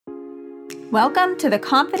Welcome to the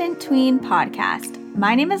Confident Tween podcast.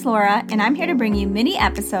 My name is Laura, and I'm here to bring you mini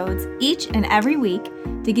episodes each and every week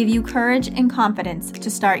to give you courage and confidence to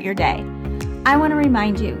start your day. I want to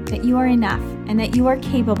remind you that you are enough and that you are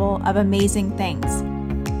capable of amazing things.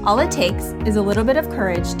 All it takes is a little bit of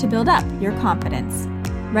courage to build up your confidence.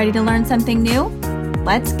 Ready to learn something new?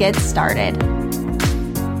 Let's get started.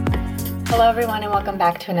 Hello, everyone, and welcome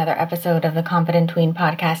back to another episode of the Confident Tween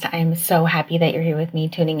podcast. I am so happy that you're here with me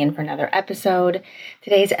tuning in for another episode.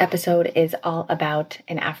 Today's episode is all about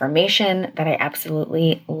an affirmation that I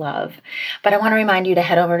absolutely love. But I want to remind you to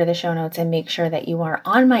head over to the show notes and make sure that you are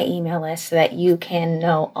on my email list so that you can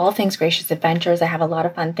know all things Gracious Adventures. I have a lot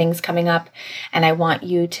of fun things coming up, and I want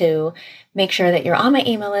you to make sure that you're on my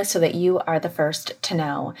email list so that you are the first to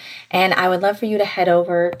know. And I would love for you to head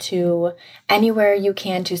over to anywhere you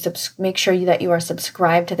can to make sure that you are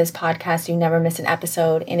subscribed to this podcast so you never miss an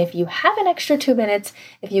episode. And if you have an extra 2 minutes,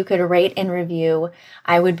 if you could rate and review,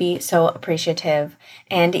 I would be so appreciative.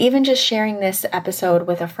 And even just sharing this episode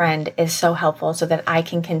with a friend is so helpful so that I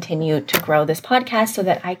can continue to grow this podcast so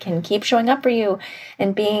that I can keep showing up for you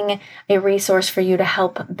and being a resource for you to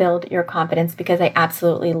help build your confidence, because I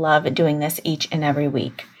absolutely love doing this each and every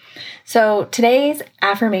week. So today's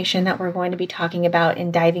affirmation that we're going to be talking about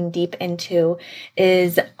and diving deep into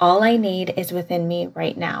is all I need is within me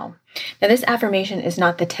right now. Now, this affirmation is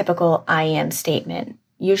not the typical I am statement.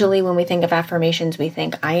 Usually when we think of affirmations, we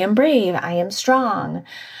think I am brave, I am strong.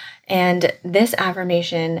 And this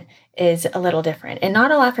affirmation is a little different. And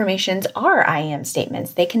not all affirmations are I am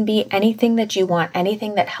statements. They can be anything that you want,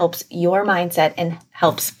 anything that helps your mindset and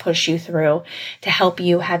helps push you through to help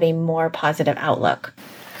you have a more positive outlook.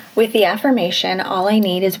 With the affirmation, all I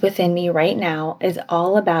need is within me right now is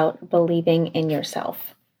all about believing in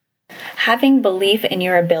yourself. Having belief in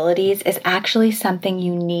your abilities is actually something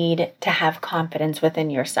you need to have confidence within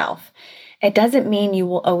yourself. It doesn't mean you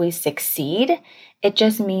will always succeed. It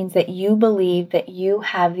just means that you believe that you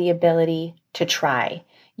have the ability to try.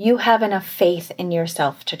 You have enough faith in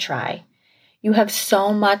yourself to try. You have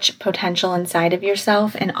so much potential inside of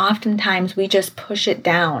yourself, and oftentimes we just push it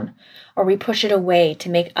down or we push it away to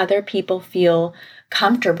make other people feel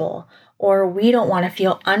comfortable, or we don't want to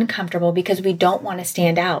feel uncomfortable because we don't want to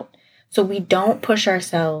stand out. So we don't push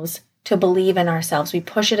ourselves to believe in ourselves. We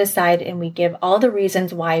push it aside and we give all the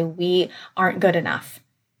reasons why we aren't good enough.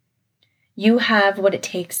 You have what it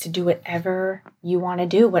takes to do whatever you want to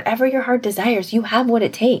do, whatever your heart desires. You have what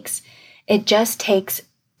it takes. It just takes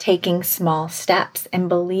taking small steps and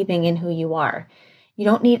believing in who you are. You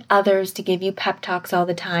don't need others to give you pep talks all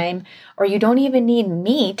the time, or you don't even need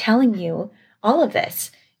me telling you all of this.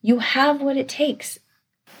 You have what it takes.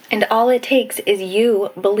 And all it takes is you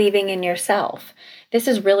believing in yourself. This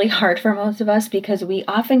is really hard for most of us because we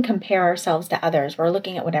often compare ourselves to others. We're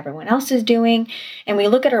looking at what everyone else is doing, and we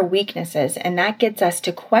look at our weaknesses, and that gets us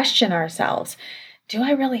to question ourselves. Do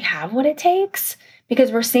I really have what it takes?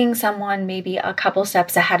 Because we're seeing someone maybe a couple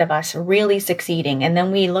steps ahead of us really succeeding, and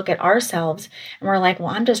then we look at ourselves and we're like, well,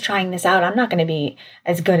 I'm just trying this out. I'm not going to be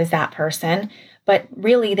as good as that person. But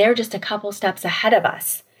really, they're just a couple steps ahead of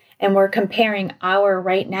us. And we're comparing our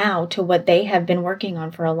right now to what they have been working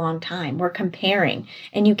on for a long time. We're comparing,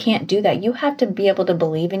 and you can't do that. You have to be able to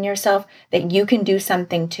believe in yourself that you can do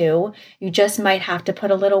something too. You just might have to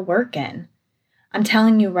put a little work in. I'm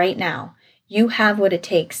telling you right now, you have what it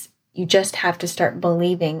takes. You just have to start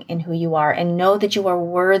believing in who you are and know that you are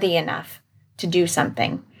worthy enough to do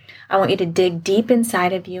something. I want you to dig deep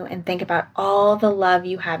inside of you and think about all the love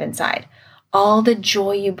you have inside, all the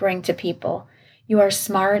joy you bring to people. You are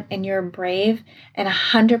smart and you're brave and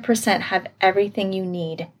 100% have everything you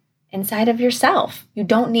need inside of yourself. You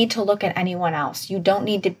don't need to look at anyone else. You don't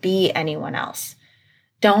need to be anyone else.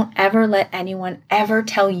 Don't ever let anyone ever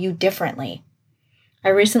tell you differently. I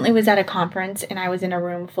recently was at a conference and I was in a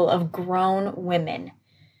room full of grown women.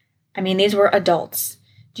 I mean, these were adults.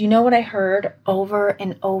 Do you know what I heard over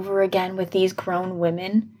and over again with these grown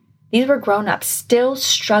women? These were grown-ups still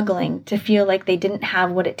struggling to feel like they didn't have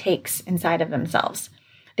what it takes inside of themselves.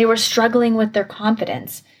 They were struggling with their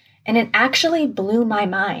confidence, and it actually blew my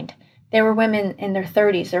mind. There were women in their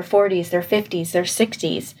 30s, their 40s, their 50s, their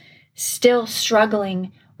 60s, still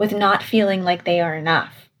struggling with not feeling like they are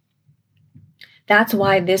enough. That's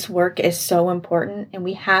why this work is so important, and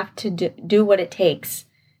we have to do what it takes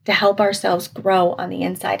to help ourselves grow on the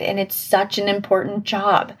inside, and it's such an important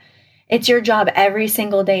job. It's your job every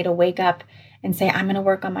single day to wake up and say, I'm going to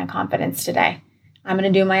work on my confidence today. I'm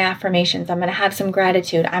going to do my affirmations. I'm going to have some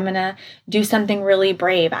gratitude. I'm going to do something really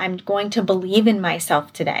brave. I'm going to believe in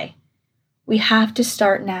myself today. We have to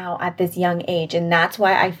start now at this young age. And that's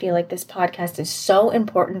why I feel like this podcast is so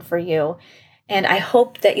important for you. And I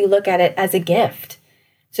hope that you look at it as a gift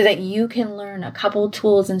so that you can learn a couple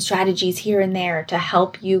tools and strategies here and there to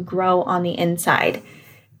help you grow on the inside.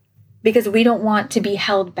 Because we don't want to be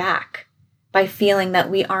held back by feeling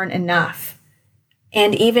that we aren't enough.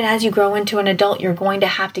 And even as you grow into an adult, you're going to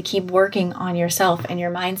have to keep working on yourself and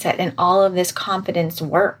your mindset and all of this confidence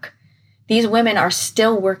work. These women are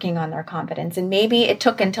still working on their confidence. And maybe it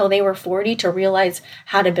took until they were 40 to realize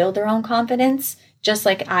how to build their own confidence. Just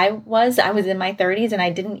like I was in my 30s and I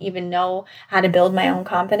didn't even know how to build my own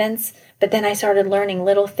confidence. But then I started learning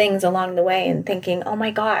little things along the way and thinking, oh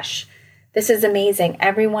my gosh, this is amazing.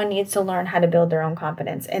 Everyone needs to learn how to build their own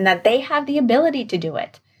confidence and that they have the ability to do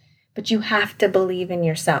it. But you have to believe in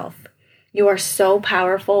yourself. You are so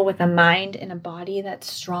powerful with a mind and a body that's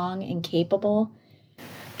strong and capable.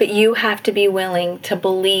 But you have to be willing to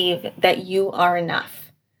believe that you are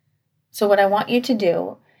enough. So what I want you to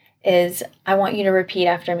do is I want you to repeat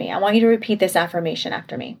after me. I want you to repeat this affirmation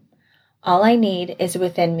after me. All I need is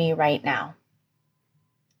within me right now.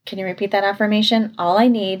 Can you repeat that affirmation? All I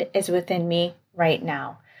need is within me right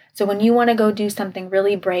now. So when you want to go do something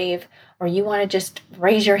really brave or you want to just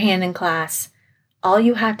raise your hand in class, all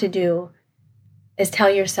you have to do is tell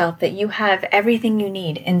yourself that you have everything you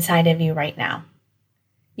need inside of you right now.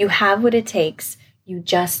 You have what it takes. You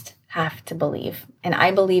just have to believe. And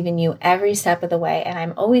I believe in you every step of the way. And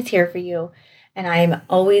I'm always here for you. And I'm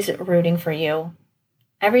always rooting for you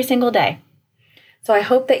every single day. So I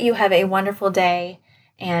hope that you have a wonderful day.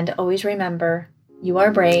 And always remember, you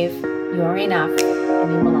are brave, you are enough,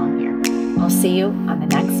 and you belong here. I'll see you on the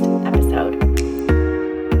next episode.